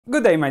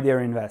Good day, my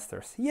dear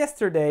investors.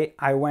 Yesterday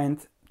I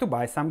went to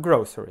buy some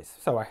groceries.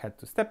 So I had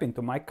to step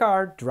into my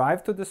car,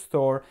 drive to the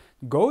store,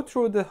 go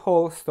through the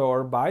whole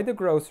store, buy the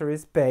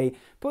groceries, pay,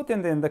 put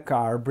it in the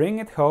car, bring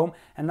it home,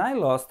 and I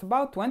lost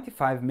about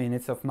 25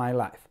 minutes of my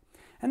life.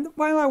 And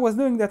while I was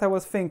doing that, I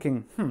was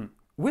thinking,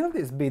 will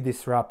this be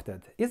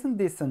disrupted? Isn't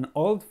this an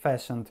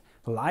old-fashioned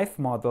life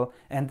model,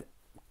 and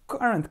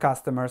current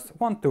customers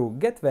want to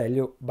get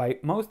value by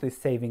mostly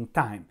saving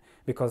time,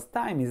 because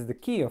time is the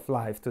key of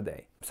life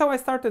today. So I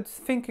started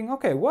thinking,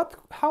 okay,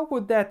 how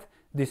would that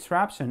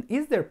disruption,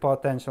 is there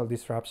potential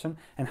disruption,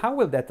 and how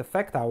will that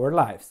affect our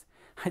lives?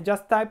 I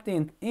just typed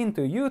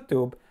into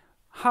YouTube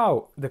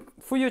how the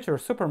future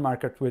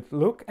supermarket would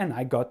look, and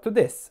I got to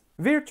this.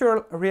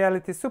 Virtual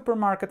reality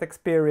supermarket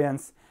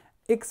experience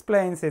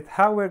explains it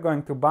how we're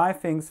going to buy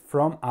things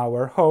from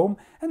our home,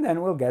 and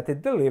then we'll get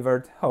it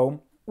delivered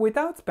home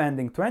without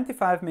spending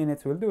 25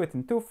 minutes. We'll do it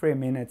in 2-3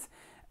 minutes.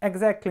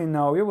 Exactly,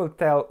 no, you will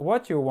tell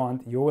what you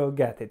want, you will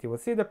get it. You will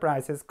see the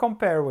prices,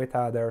 compare with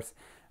others,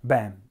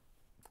 bam.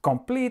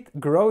 Complete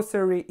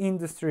grocery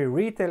industry,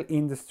 retail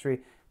industry,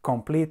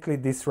 completely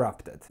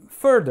disrupted.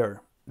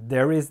 Further,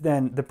 there is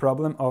then the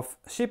problem of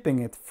shipping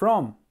it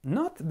from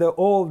not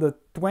all the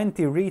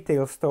 20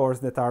 retail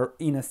stores that are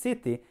in a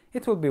city.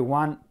 It will be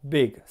one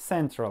big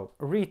central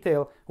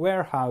retail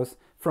warehouse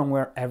from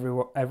where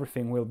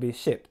everything will be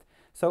shipped.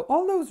 So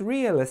all those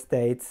real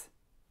estates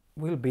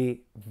will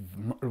be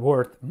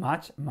worth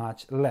much,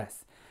 much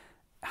less.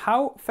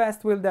 How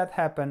fast will that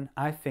happen?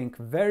 I think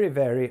very,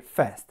 very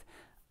fast.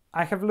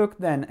 I have looked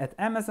then at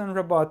Amazon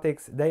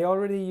Robotics. They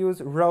already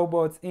use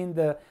robots in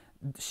the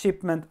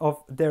shipment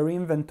of their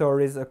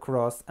inventories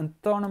across.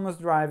 Autonomous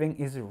driving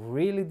is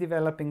really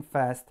developing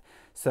fast,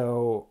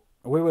 so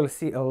we will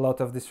see a lot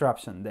of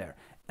disruption there.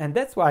 And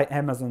that's why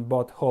Amazon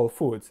bought Whole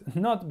Foods,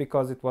 not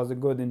because it was a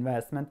good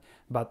investment,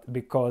 but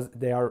because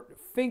they are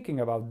thinking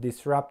about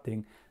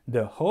disrupting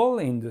the whole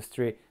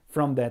industry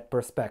from that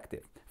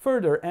perspective.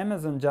 Further,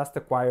 Amazon just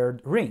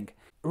acquired Ring.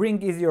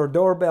 Ring is your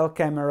doorbell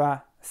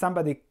camera.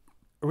 Somebody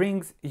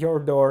rings your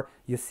door,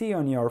 you see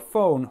on your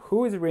phone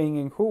who is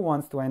ringing, who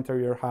wants to enter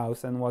your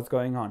house and what's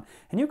going on.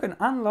 And you can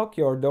unlock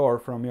your door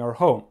from your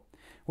home,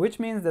 which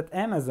means that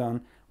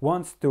Amazon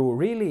wants to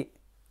really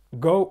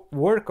go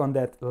work on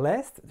that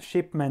last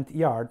shipment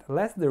yard,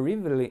 last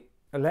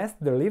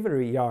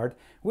delivery yard,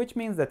 which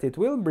means that it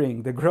will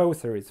bring the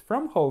groceries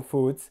from Whole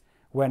Foods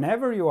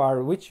whenever you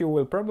are, which you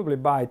will probably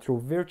buy through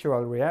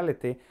virtual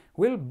reality,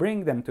 will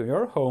bring them to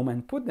your home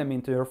and put them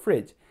into your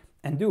fridge.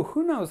 And do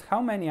who knows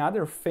how many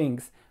other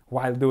things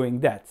while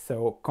doing that.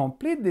 So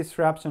complete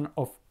disruption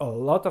of a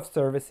lot of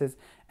services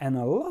and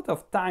a lot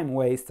of time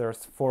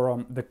wasters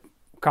from the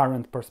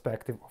current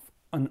perspective of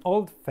an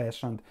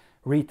old-fashioned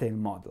retail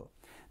model.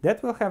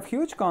 That will have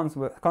huge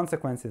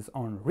consequences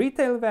on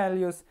retail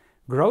values,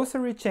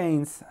 grocery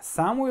chains.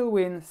 Some will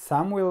win,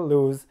 some will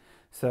lose.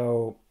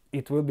 So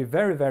it will be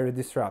very, very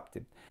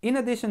disruptive. In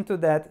addition to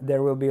that,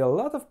 there will be a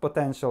lot of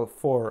potential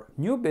for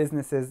new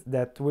businesses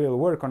that will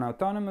work on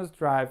autonomous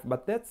drive,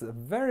 but that's a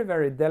very,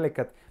 very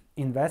delicate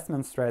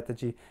investment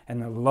strategy,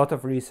 and a lot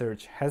of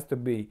research has to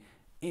be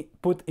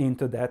put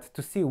into that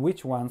to see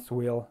which ones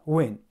will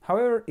win.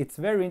 However, it's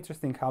very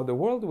interesting how the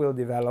world will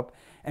develop,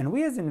 and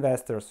we as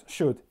investors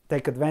should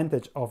take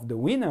advantage of the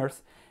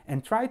winners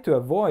and try to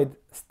avoid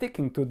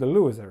sticking to the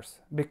losers,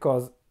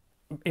 because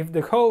if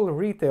the whole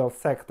retail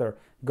sector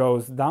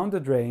goes down the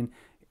drain,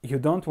 you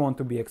don't want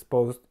to be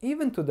exposed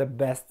even to the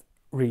best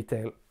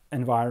retail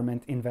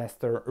environment,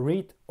 investor,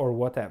 REIT or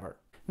whatever.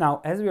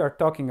 Now, as we are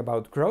talking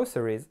about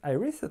groceries, I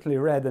recently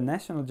read a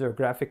National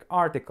Geographic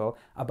article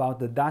about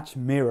the Dutch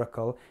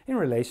miracle in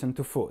relation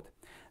to food.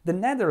 The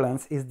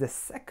Netherlands is the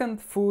second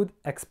food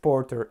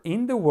exporter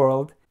in the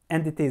world,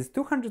 and it is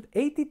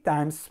 280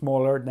 times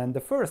smaller than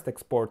the first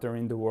exporter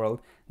in the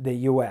world, the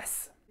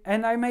US.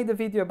 And I made a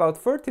video about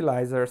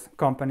fertilizers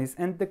companies,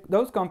 and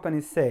those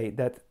companies say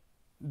that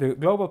the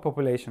global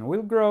population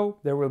will grow,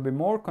 there will be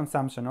more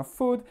consumption of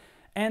food,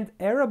 and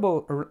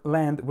arable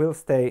land will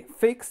stay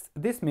fixed.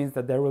 This means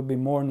that there will be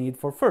more need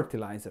for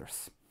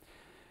fertilizers.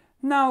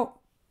 Now,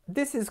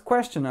 this is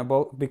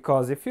questionable,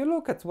 because if you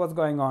look at what's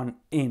going on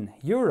in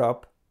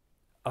Europe,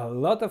 a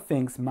lot of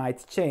things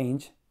might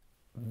change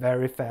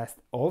very fast,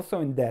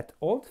 also in that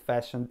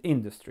old-fashioned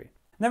industry.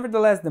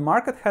 Nevertheless, the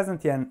market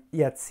hasn't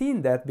yet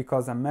seen that,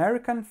 because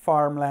American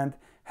farmland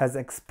has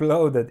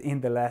exploded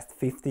in the last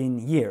 15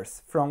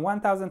 years, from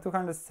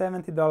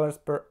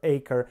 $1,270 per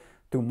acre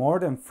to more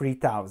than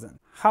 $3,000.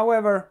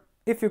 However,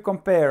 if you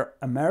compare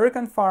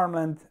American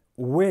farmland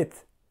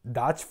with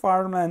Dutch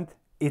farmland,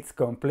 it's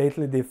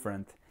completely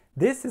different.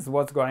 This is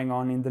what's going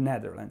on in the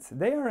Netherlands.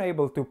 They are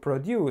able to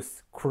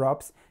produce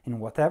crops in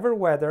whatever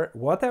weather,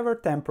 whatever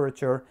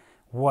temperature,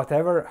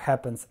 whatever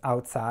happens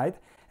outside,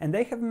 and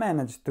they have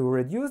managed to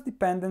reduce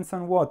dependence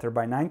on water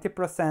by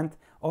 90%,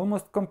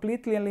 almost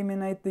completely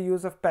eliminate the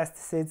use of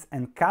pesticides,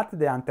 and cut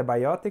the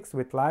antibiotics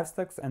with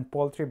livestock and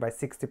poultry by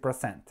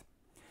 60%.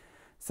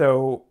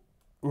 So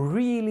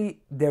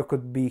really there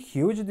could be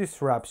huge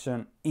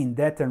disruption in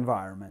that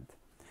environment.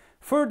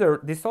 Further,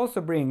 this also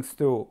brings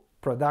to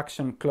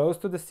production close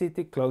to the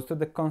city, close to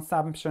the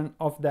consumption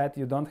of that.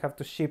 You don't have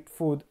to ship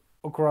food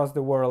across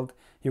the world.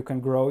 You can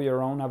grow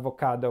your own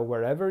avocado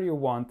wherever you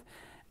want.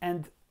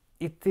 And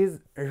it is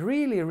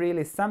really,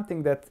 really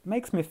something that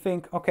makes me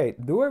think, okay,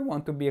 do I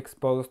want to be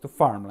exposed to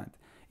farmland?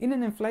 In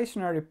an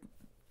inflationary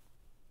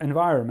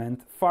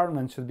environment,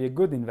 farmland should be a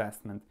good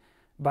investment.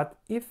 But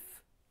if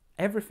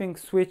everything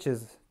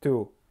switches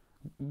to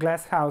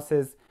glass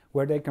houses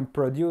where they can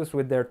produce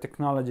with their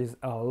technologies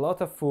a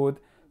lot of food,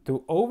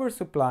 to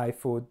oversupply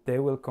food, they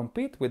will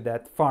compete with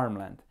that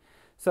farmland.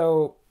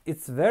 So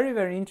it's very,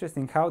 very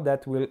interesting how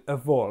that will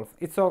evolve.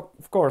 It's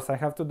of course I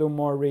have to do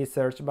more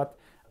research, but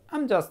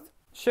I'm just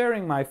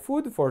sharing my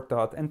food for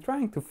thought and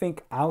trying to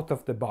think out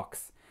of the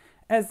box,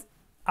 as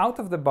out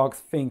of the box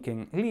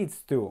thinking leads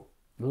to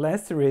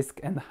less risk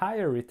and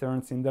higher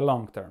returns in the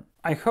long term.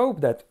 I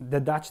hope that the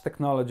Dutch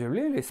technology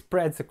really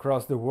spreads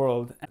across the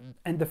world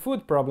and the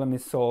food problem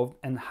is solved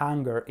and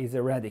hunger is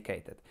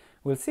eradicated.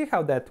 We'll see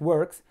how that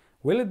works.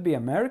 Will it be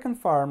American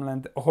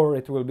farmland or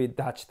it will be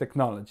Dutch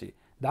technology?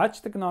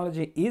 Dutch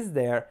technology is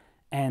there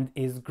and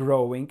is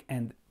growing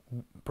and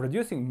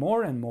producing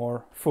more and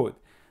more food.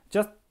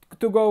 Just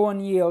to go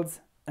on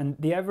yields, and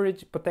the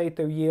average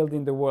potato yield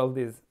in the world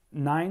is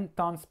 9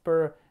 tons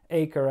per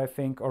acre, I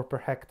think, or per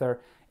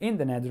hectare. In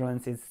the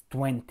Netherlands it's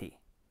 20.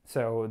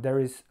 So there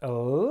is a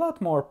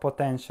lot more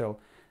potential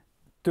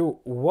to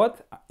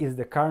what is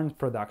the current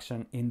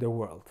production in the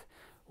world.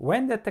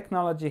 When the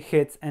technology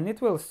hits, and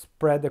it will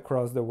spread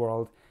across the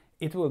world,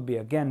 it will be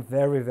again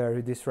very,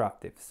 very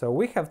disruptive. So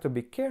we have to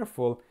be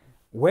careful,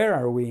 where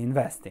are we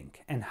investing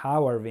and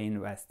how are we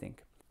investing?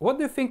 What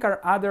do you think are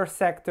other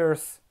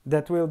sectors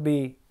that will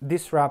be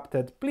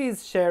disrupted?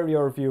 Please share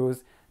your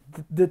views.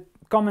 The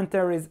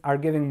commentaries are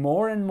giving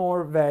more and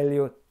more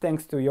value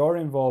thanks to your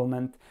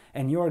involvement,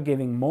 and you are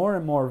giving more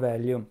and more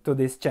value to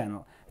this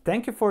channel.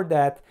 Thank you for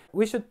that.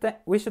 We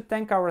should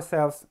thank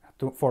ourselves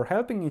for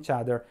helping each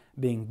other,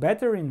 being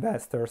better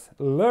investors,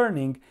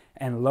 learning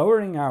and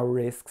lowering our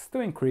risks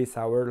to increase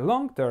our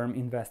long-term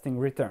investing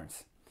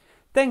returns.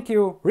 Thank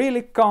you.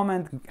 Really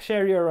comment,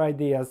 share your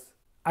ideas.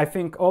 I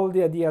think all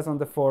the ideas on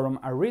the forum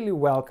are really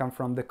welcome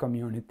from the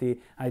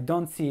community. I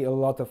don't see a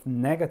lot of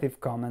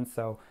negative comments,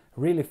 so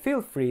really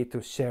feel free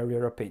to share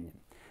your opinion.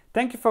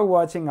 Thank you for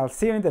watching. I'll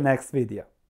see you in the next video.